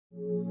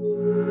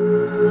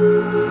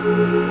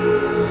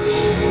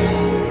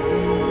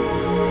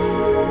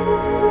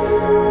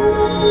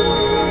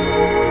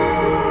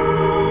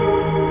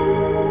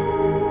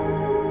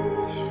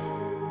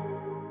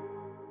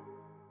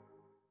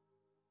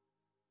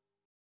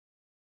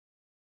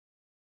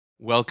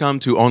Welcome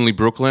to Only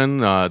Brooklyn,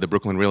 the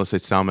Brooklyn Real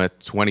Estate Summit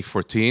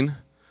 2014.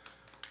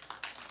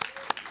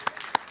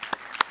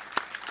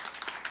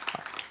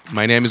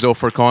 My name is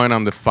Ofer Cohen.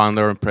 I'm the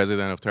founder and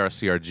president of Terra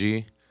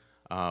CRG.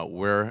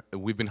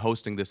 We've been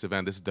hosting this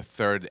event. This is the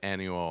third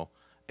annual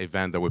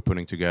event that we're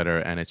putting together,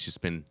 and it's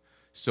just been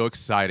so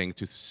exciting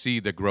to see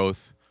the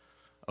growth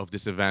of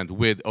this event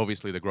with,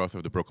 obviously, the growth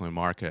of the Brooklyn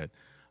market.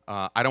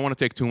 I don't want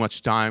to take too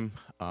much time.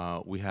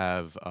 We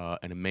have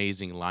an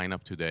amazing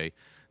lineup today.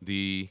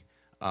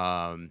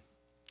 I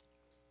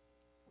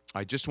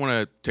just want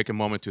to take a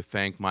moment to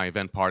thank my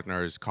event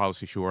partners, Carlos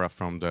Ishura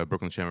from the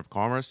Brooklyn Chamber of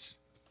Commerce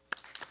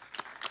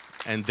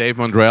and Dave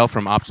Mondrell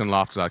from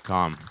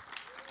optionlofts.com.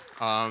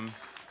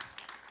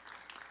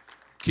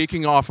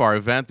 Kicking off our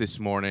event this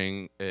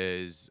morning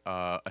is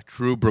a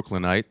true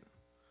Brooklynite,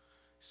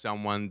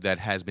 someone that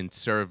has been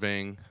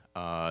serving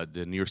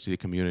the New York City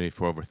community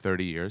for over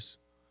 30 years,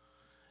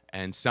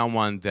 and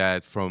someone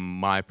that, from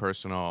my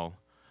personal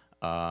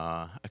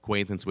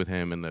acquaintance with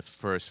him in the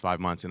first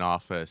 5 months in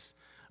office,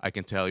 I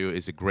can tell you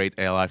is a great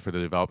ally for the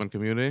development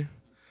community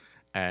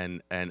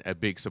and a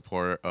big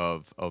supporter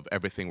of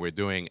everything we're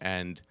doing.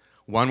 And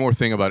one more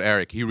thing about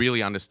Eric, he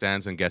really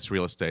understands and gets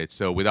real estate.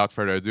 So without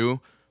further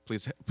ado,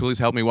 please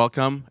help me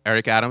welcome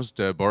Eric Adams,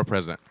 the Borough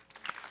President.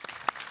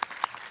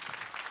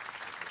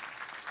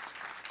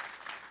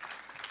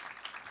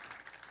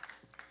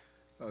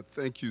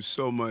 Thank you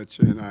so much,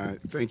 and I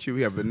thank you.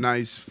 We have a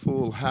nice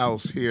full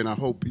house here, and I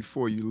hope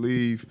before you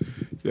leave,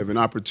 you have an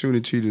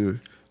opportunity to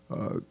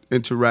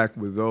interact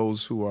with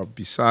those who are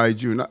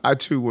beside you. And I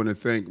too want to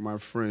thank my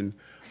friend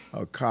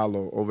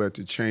Carlo over at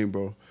the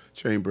Chamber.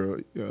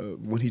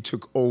 When he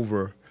took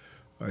over,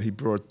 he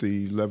brought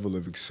the level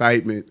of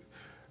excitement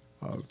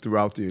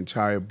throughout the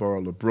entire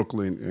borough of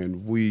Brooklyn,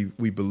 and we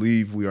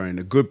believe we are in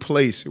a good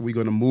place, and we're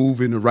going to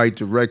move in the right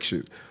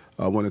direction.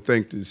 I want to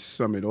thank the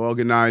summit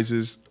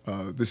organizers.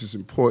 This is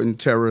important,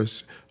 Terra,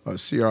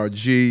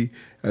 CRG,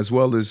 as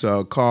well as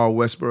Carl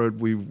Westberg.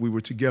 We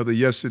were together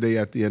yesterday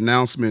at the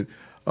announcement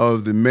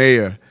of the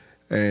mayor,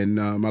 and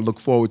I look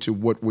forward to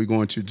what we're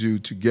going to do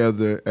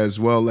together, as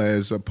well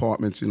as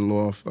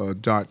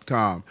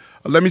apartmentsinloft.com.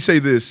 Let me say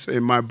this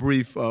in my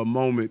brief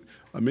moment.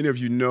 Many of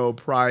you know,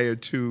 prior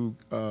to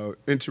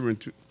entering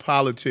into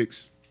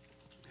politics,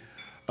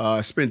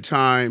 I spent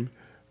time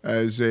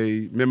as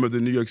a member of the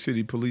New York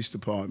City Police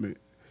Department.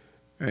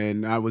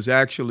 And I was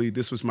actually,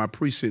 this was my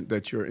precinct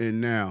that you're in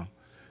now.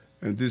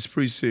 And this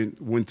precinct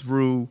went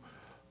through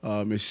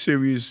a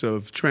series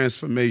of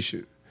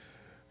transformation.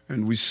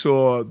 And we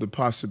saw the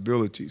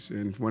possibilities.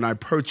 And when I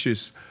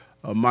purchased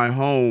my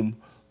home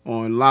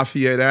on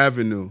Lafayette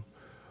Avenue,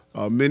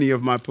 many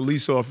of my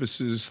police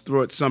officers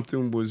thought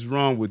something was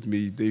wrong with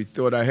me. They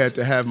thought I had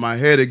to have my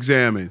head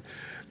examined.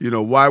 You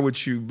know, why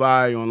would you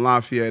buy on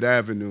Lafayette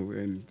Avenue?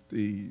 And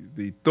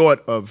the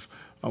thought of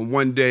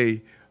one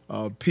day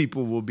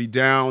people will be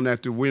down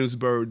at the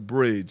Williamsburg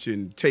Bridge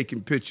and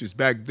taking pictures.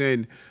 Back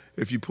then,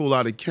 if you pull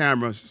out a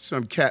camera,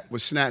 some cat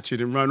would snatch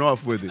it and run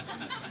off with it.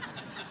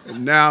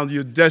 And now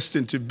you're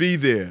destined to be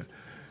there.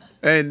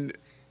 And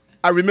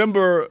I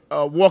remember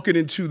walking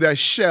into that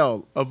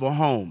shell of a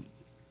home,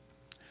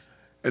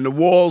 and the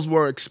walls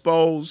were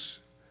exposed.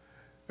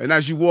 And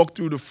as you walk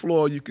through the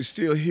floor, you could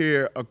still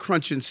hear a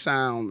crunching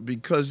sound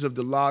because of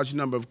the large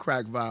number of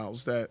crack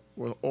valves that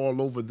were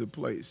all over the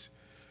place.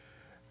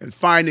 And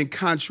finding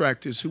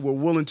contractors who were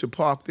willing to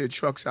park their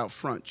trucks out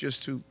front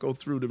just to go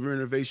through the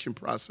renovation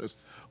process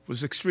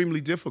was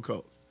extremely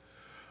difficult.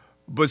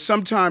 But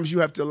sometimes you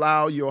have to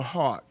allow your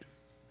heart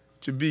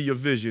to be your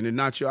vision and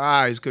not your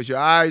eyes, because your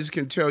eyes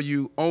can tell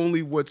you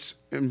only what's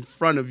in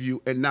front of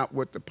you and not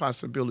what the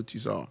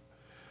possibilities are.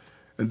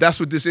 And that's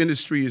what this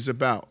industry is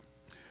about.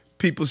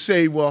 People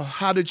say, well,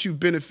 how did you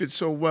benefit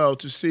so well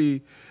to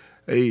see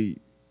a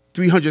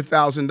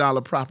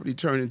 $300,000 property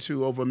turn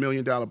into over $1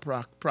 million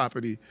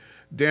property?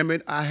 Damn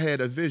it, I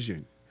had a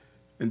vision.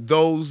 And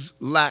those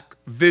lack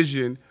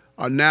vision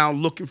are now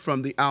looking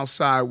from the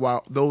outside,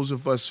 while those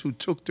of us who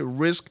took the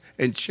risk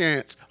and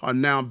chance are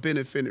now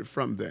benefiting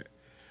from that.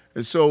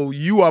 And so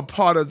you are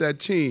part of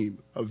that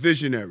team of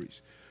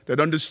visionaries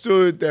that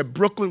understood that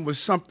Brooklyn was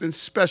something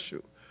special.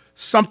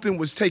 Something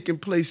was taking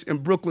place in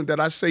Brooklyn that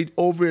I say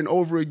over and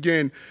over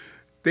again.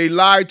 They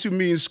lied to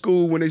me in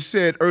school when they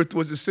said Earth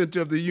was the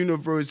center of the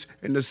universe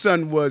and the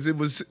sun was. It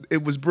was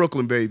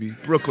Brooklyn, baby,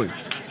 Brooklyn.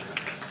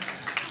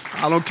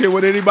 I don't care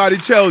what anybody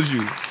tells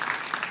you.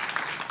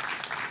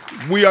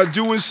 We are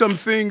doing some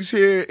things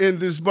here in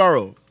this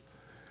borough.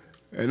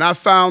 And I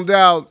found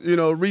out,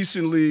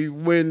 recently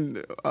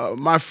when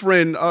my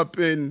friend up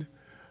in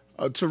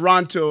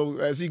Toronto,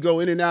 as he go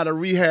in and out of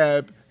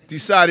rehab,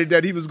 decided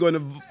that he was going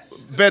to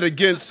bet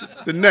against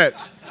the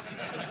Nets.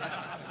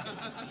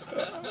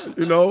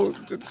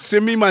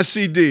 Send me my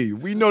CD.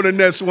 We know the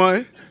Nets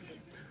won.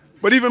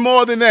 But even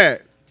more than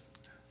that,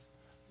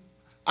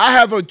 I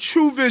have a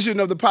true vision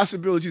of the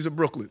possibilities of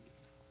Brooklyn.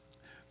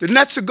 The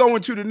Nets are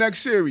going to the next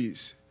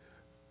series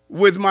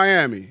with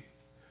Miami.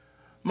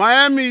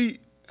 Miami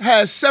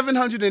has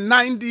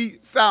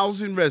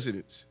 790,000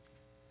 residents.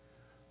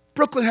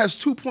 Brooklyn has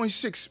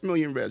 2.6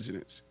 million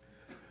residents.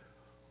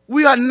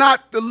 We are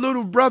not the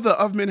little brother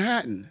of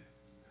Manhattan.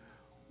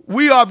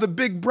 We are the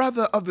big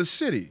brother of the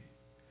city.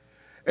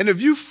 And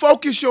if you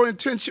focus your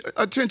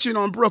attention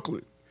on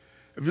Brooklyn,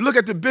 if you look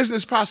at the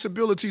business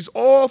possibilities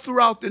all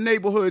throughout the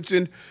neighborhoods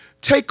and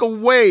take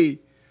away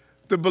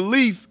the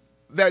belief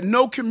that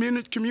no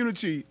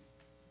community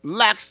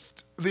lacks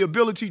the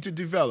ability to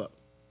develop.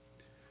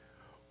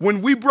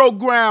 When we broke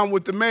ground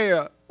with the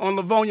mayor on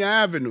Livonia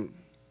Avenue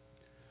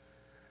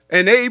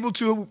and able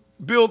to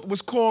build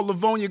what's called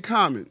Livonia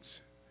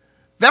Commons,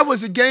 that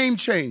was a game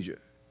changer.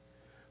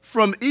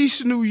 From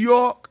East New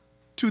York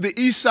to the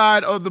east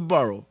side of the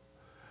borough,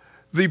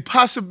 the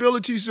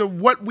possibilities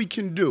of what we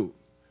can do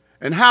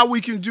and how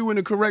we can do in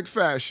the correct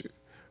fashion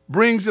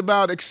brings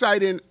about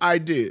exciting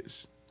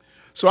ideas.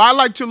 So I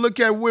like to look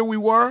at where we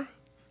were,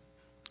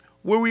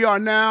 where we are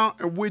now,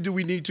 and where do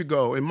we need to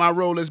go in my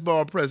role as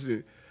borough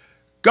president.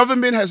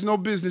 Government has no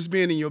business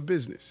being in your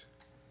business.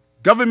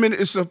 Government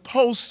is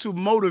supposed to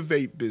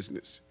motivate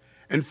business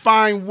and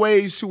find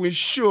ways to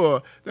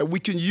ensure that we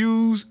can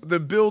use the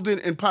building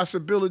and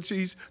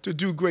possibilities to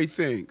do great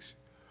things.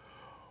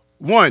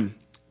 One,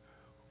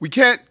 we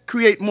can't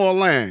create more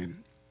land,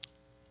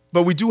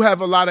 but we do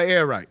have a lot of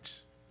air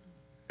rights,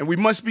 and we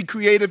must be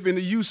creative in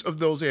the use of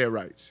those air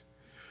rights.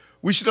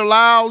 We should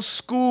allow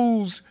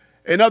schools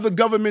and other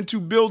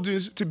governmental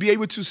buildings to be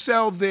able to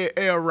sell their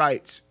air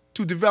rights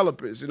to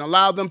developers and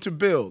allow them to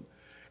build.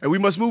 And we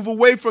must move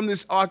away from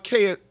this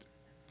archaic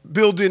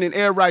building and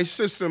air rights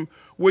system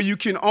where you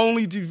can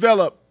only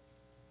develop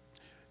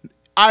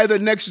either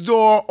next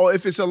door, or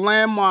if it's a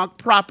landmark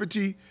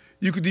property,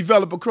 you could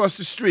develop across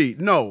the street.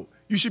 No.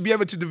 You should be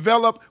able to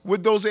develop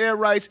with those air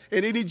rights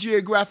in any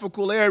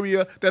geographical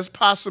area that's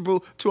possible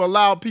to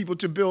allow people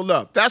to build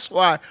up. That's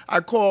why I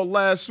called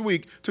last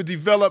week to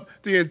develop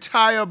the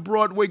entire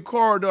Broadway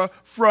corridor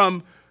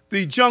from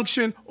the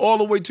junction all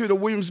the way to the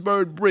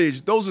Williamsburg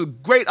Bridge. Those are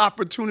great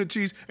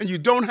opportunities, and you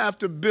don't have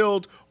to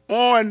build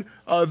on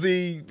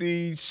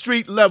the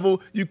street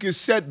level. You can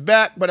set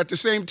back, but at the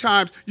same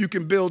time, you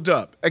can build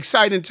up.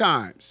 Exciting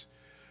times.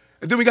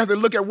 And then we got to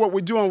look at what we're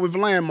doing with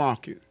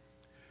landmarking.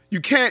 You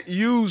can't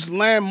use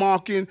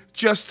landmarking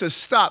just to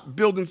stop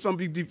building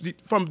something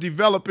from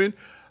developing.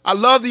 I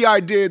love the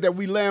idea that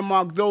we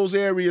landmark those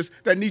areas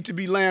that need to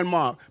be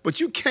landmarked, but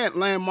you can't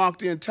landmark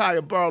the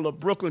entire borough of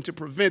Brooklyn to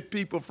prevent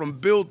people from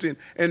building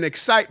an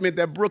excitement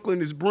that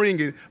Brooklyn is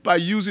bringing by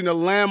using a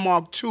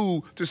landmark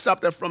tool to stop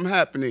that from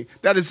happening.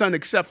 That is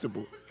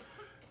unacceptable.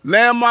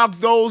 Landmark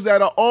those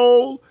that are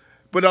old,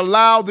 but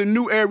allow the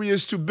new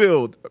areas to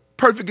build. A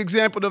perfect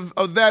example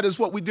of that is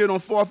what we did on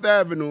 4th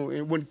Avenue,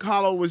 and when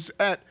Carlo was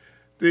at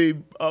the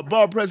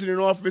borough president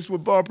office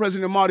with Borough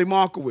President Marty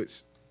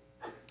Markowitz.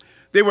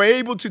 They were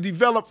able to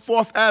develop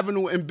 4th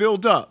Avenue and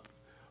build up.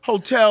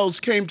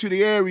 Hotels came to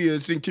the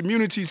areas and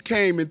communities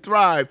came and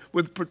thrived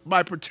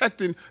by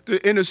protecting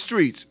the inner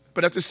streets.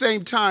 But at the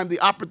same time,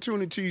 the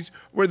opportunities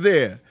were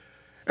there.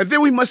 And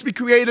then we must be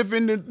creative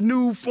in the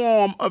new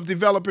form of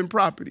developing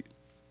property.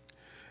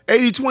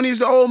 80-20 is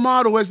the old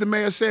model, as the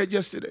mayor said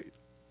yesterday.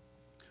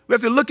 We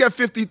have to look at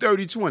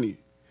 50-30-20.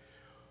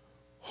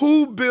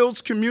 Who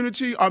builds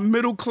community are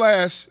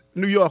middle-class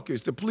New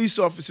Yorkers, the police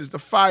officers, the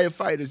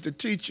firefighters, the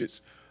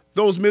teachers,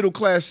 those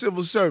middle-class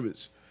civil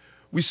servants.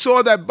 We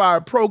saw that by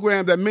a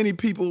program that many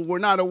people were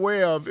not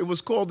aware of. It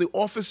was called the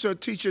Officer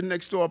Teacher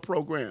Next Door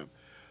program.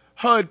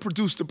 HUD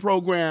produced the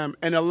program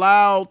and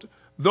allowed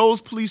those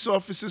police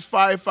officers,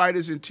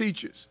 firefighters, and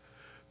teachers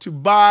to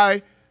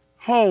buy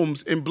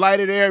homes in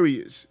blighted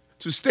areas,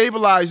 to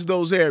stabilize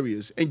those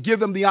areas and give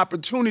them the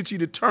opportunity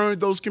to turn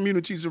those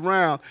communities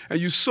around. And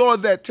you saw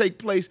that take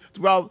place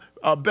throughout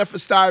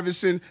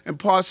Bedford-Stuyvesant and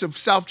parts of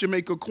South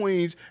Jamaica,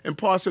 Queens, and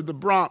parts of the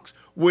Bronx,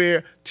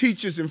 where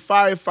teachers and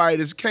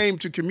firefighters came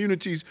to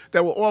communities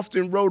that were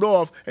often wrote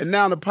off, and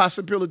now the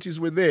possibilities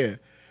were there.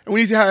 And we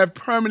need to have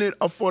permanent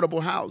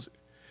affordable housing,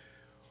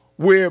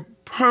 where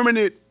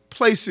permanent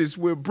places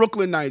where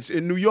Brooklynites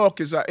and New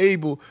Yorkers are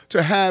able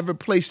to have a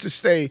place to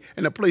stay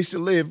and a place to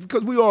live.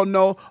 Because we all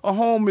know a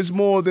home is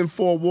more than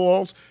 4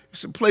 walls.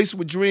 It's a place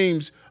where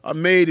dreams are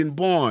made and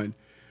born.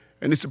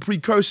 And it's a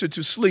precursor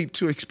to sleep,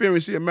 to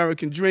experience the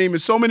American dream.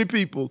 And so many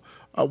people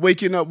are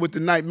waking up with the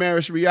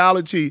nightmarish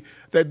reality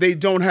that they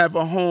don't have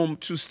a home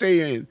to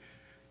stay in.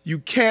 You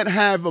can't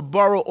have a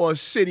borough or a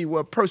city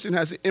where a person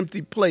has an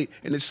empty plate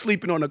and is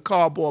sleeping on a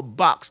cardboard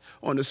box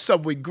on the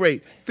subway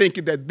grate,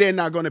 thinking that they're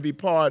not going to be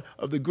part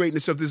of the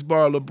greatness of this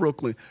borough of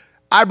Brooklyn.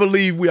 I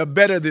believe we are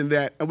better than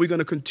that, and we're going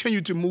to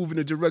continue to move in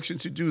the direction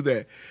to do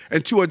that.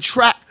 And to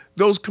attract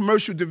those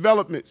commercial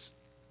developments,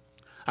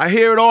 I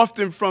hear it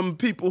often from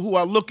people who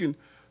are looking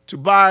to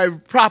buy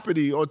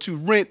property or to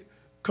rent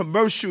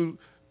commercial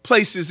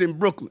places in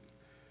Brooklyn.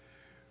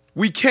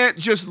 We can't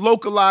just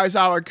localize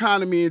our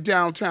economy in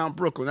downtown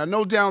Brooklyn. I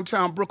know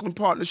Downtown Brooklyn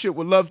Partnership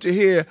would love to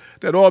hear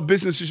that all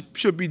businesses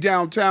should be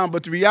downtown,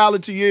 but the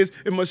reality is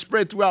it must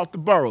spread throughout the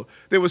borough.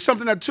 There was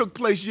something that took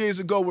place years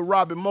ago with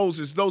Robin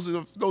Moses. Those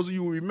of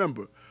you who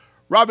remember.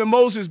 Robin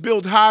Moses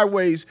built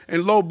highways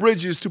and low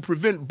bridges to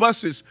prevent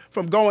buses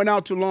from going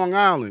out to Long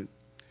Island.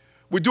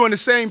 We're doing the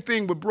same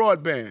thing with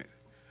broadband.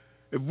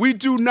 If we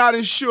do not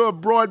ensure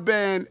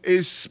broadband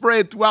is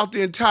spread throughout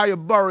the entire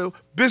borough,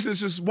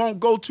 businesses won't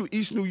go to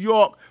East New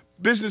York,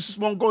 businesses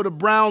won't go to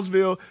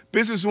Brownsville,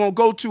 businesses won't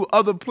go to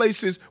other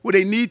places where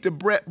they need the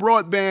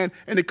broadband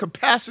and the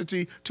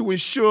capacity to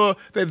ensure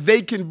that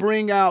they can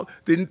bring out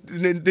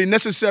the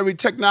necessary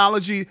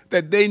technology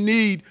that they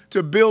need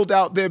to build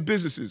out their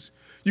businesses.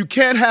 You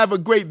can't have a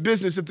great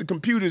business if the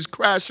computer is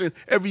crashing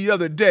every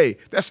other day.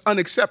 That's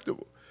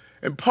unacceptable.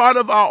 And part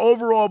of our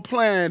overall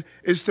plan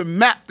is to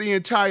map the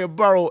entire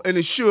borough and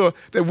ensure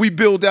that we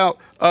build out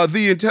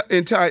the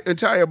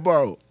entire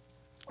borough.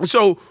 And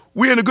so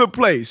we're in a good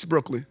place,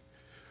 Brooklyn.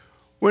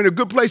 We're in a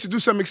good place to do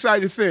some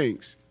exciting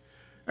things.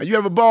 And you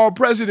have a borough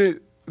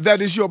president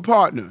that is your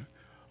partner.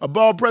 A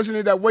borough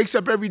president that wakes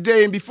up every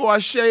day and before I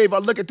shave, I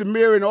look at the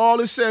mirror and all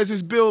it says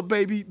is build,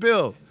 baby,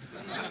 build.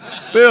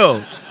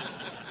 Build.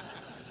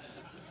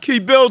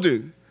 Keep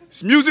building.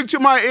 It's music to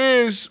my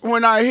ears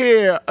when I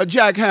hear a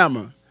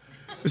jackhammer.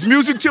 It's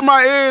music to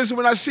my ears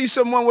when I see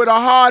someone with a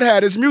hard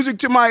hat. It's music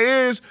to my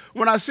ears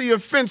when I see a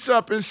fence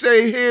up and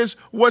say, here's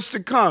what's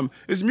to come.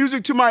 It's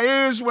music to my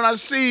ears when I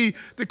see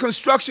the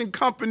construction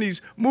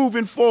companies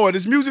moving forward.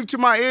 It's music to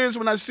my ears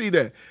when I see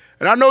that.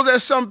 And I know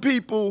there's some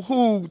people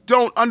who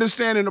don't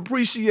understand and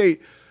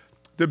appreciate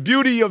the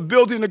beauty of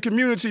building a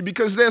community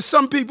because there's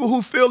some people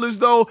who feel as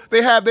though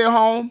they have their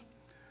home,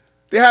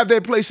 they have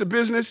their place of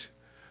business.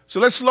 So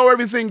let's slow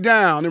everything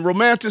down and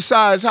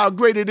romanticize how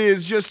great it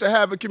is just to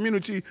have a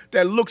community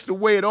that looks the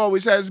way it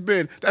always has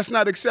been. That's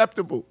not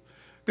acceptable.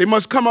 They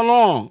must come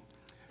along.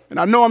 And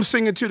I know I'm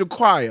singing to the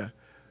choir,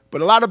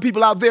 but a lot of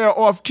people out there are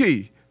off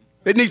key.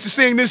 They need to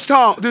sing this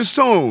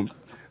tune.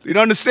 They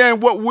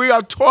understand what we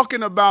are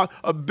talking about,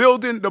 of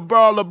building the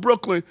borough of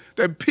Brooklyn,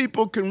 that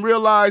people can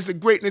realize the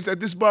greatness that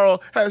this borough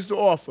has to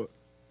offer.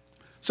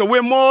 So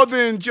we're more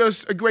than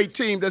just a great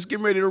team that's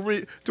getting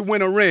ready to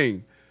win a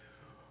ring.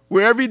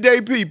 We're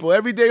everyday people,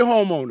 everyday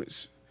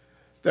homeowners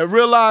that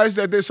realize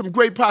that there's some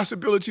great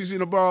possibilities in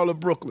the borough of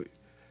Brooklyn.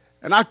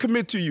 And I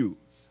commit to you,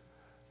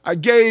 I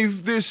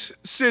gave this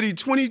city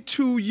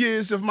 22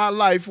 years of my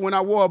life when I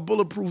wore a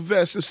bulletproof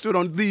vest and stood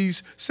on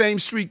these same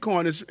street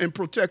corners and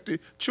protected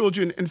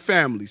children and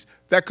families.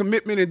 That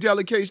commitment and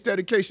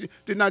dedication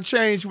did not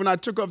change when I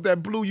took off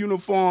that blue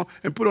uniform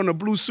and put on a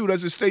blue suit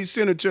as a state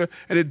senator,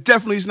 and it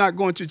definitely is not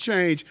going to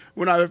change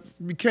when I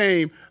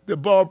became the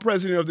borough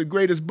president of the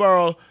greatest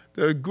borough,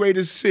 the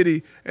greatest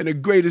city, and the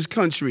greatest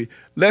country.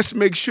 Let's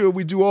make sure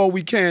we do all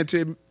we can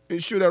to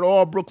ensure that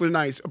all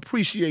Brooklynites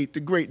appreciate the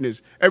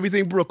greatness.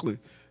 Everything Brooklyn.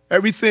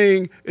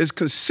 Everything is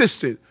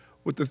consistent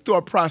with the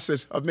thought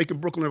process of making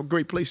Brooklyn a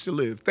great place to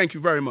live. Thank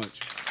you very much.